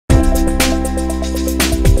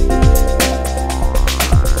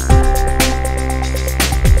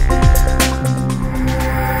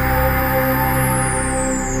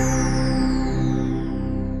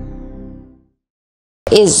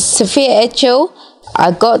is Sophia Etchell.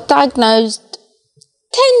 I got diagnosed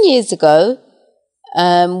 10 years ago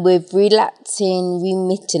with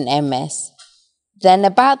relapsing-remitting MS. Then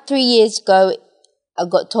about 3 years ago, I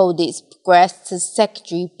got told it's progressed to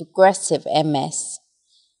secondary progressive MS.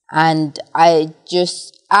 And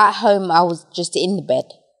at home, I was just in the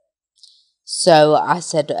bed. So I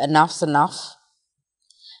said, enough's enough.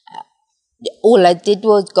 All I did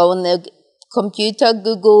was go on the computer,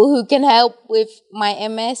 Google who can help with my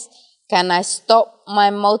MS. Can I stop my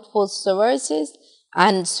multiple sclerosis?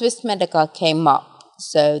 And Swiss Medica came up.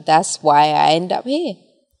 So that's why I end up here.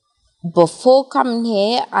 Before coming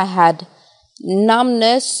here, I had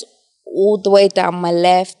numbness all the way down my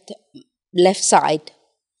left side.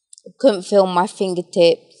 Couldn't feel my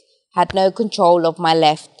fingertips, had no control of my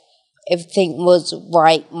left. Everything was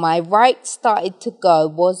right. My right started to go,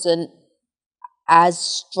 wasn't as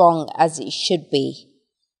strong as it should be.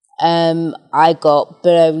 I got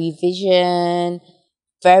blurry vision,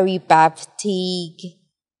 very bad fatigue,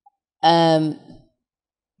 a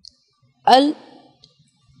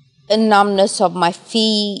numbness of my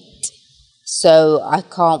feet, so I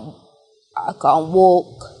can't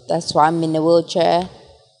walk. That's why I'm in a wheelchair.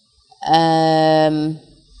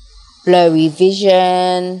 Blurry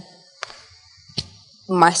vision.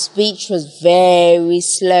 My speech was very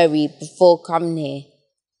slurry before coming here.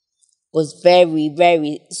 Was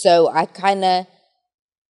very, so I kind of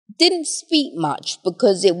didn't speak much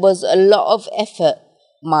because it was a lot of effort.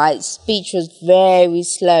 My speech was very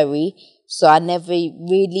slurry, so I never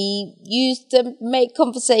really used to make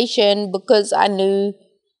conversation because I knew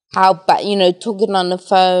how bad, talking on the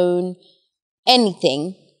phone,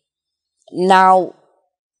 anything. Now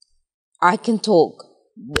I can talk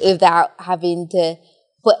without having to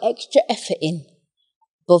put extra effort in.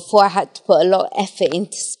 Before I had to put a lot of effort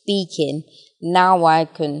into speaking. Now I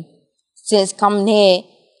can, since coming here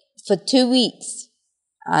for 2 weeks,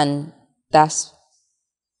 and that's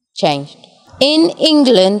changed. In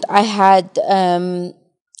England, I had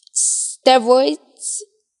steroids,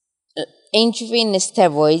 intravenous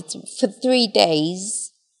steroids for 3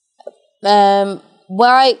 days.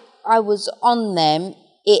 While I was on them,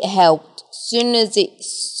 it helped. Soon as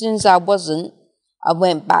I wasn't, I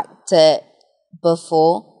went back to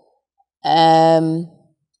before. I've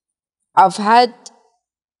had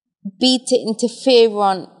beta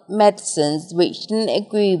interferon medicines which didn't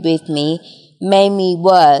agree with me, made me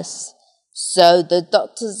worse. So the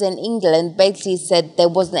doctors in England basically said there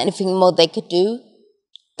wasn't anything more they could do.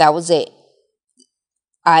 That was it.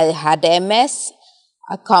 I had MS.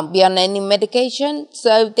 I can't be on any medication,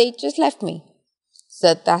 so they just left me.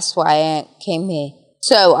 So that's why I came here.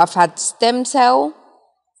 So I've had stem cell,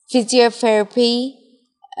 physiotherapy.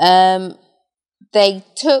 They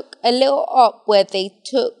took a little op where they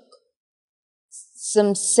took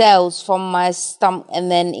some cells from my stomach and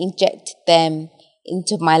then injected them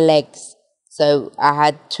into my legs. So I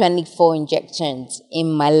had 24 injections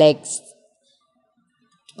in my legs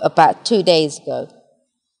about 2 days ago.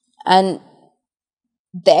 And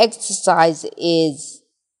the exercise is,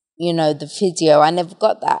 the physio. I never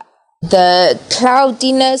got that. The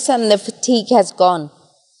cloudiness and the fatigue has gone.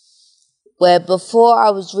 Where before I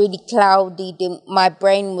was really cloudy, my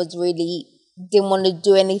brain was really, didn't want to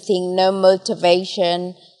do anything, no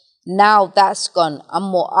motivation. Now that's gone. I'm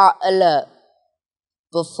more alert.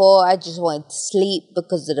 Before I just wanted to sleep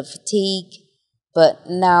because of the fatigue. But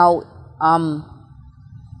now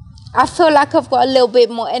I feel like I've got a little bit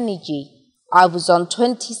more energy. I was on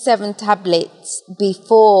 27 tablets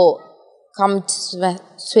before coming to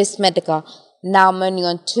Swiss Medica. Now I'm only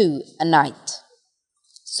on 2 a night.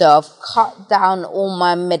 So I've cut down all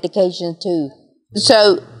my medication too.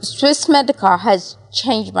 So Swiss Medica has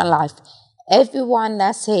changed my life. Everyone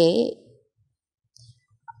that's here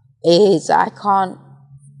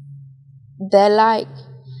they're like,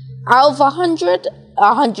 out of 100,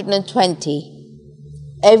 120.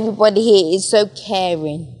 Everybody here is so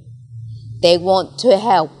caring. They want to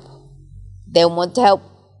help. They want to help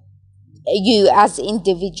you as an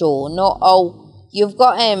individual, not, you've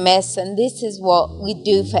got MS and this is what we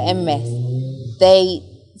do for MS. They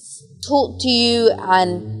talk to you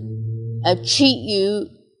and treat you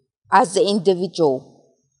as an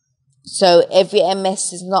individual. So every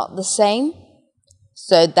MS is not the same.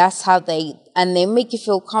 So that's how they make you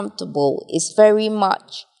feel comfortable. It's very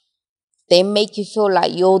much, they make you feel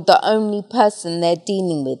like you're the only person they're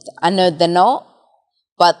dealing with. I know they're not,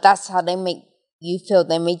 but that's how they make you feel.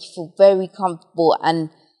 They make you feel very comfortable, and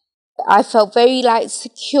I felt very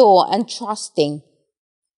secure and trusting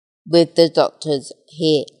with the doctors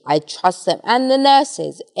here. I trust them, and the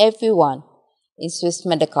nurses, everyone in Swiss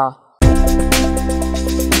Medica.